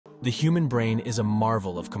The human brain is a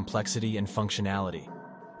marvel of complexity and functionality.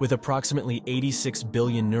 With approximately 86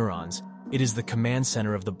 billion neurons, it is the command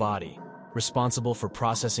center of the body, responsible for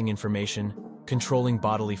processing information, controlling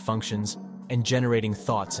bodily functions, and generating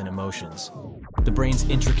thoughts and emotions. The brain's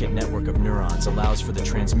intricate network of neurons allows for the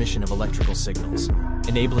transmission of electrical signals,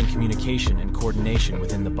 enabling communication and coordination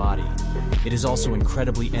within the body. It is also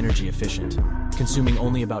incredibly energy efficient, consuming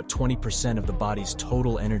only about 20% of the body's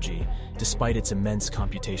total energy, despite its immense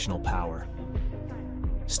computational power.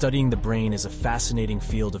 Studying the brain is a fascinating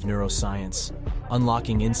field of neuroscience,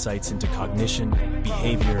 unlocking insights into cognition,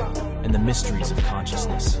 behavior, and the mysteries of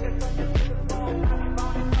consciousness.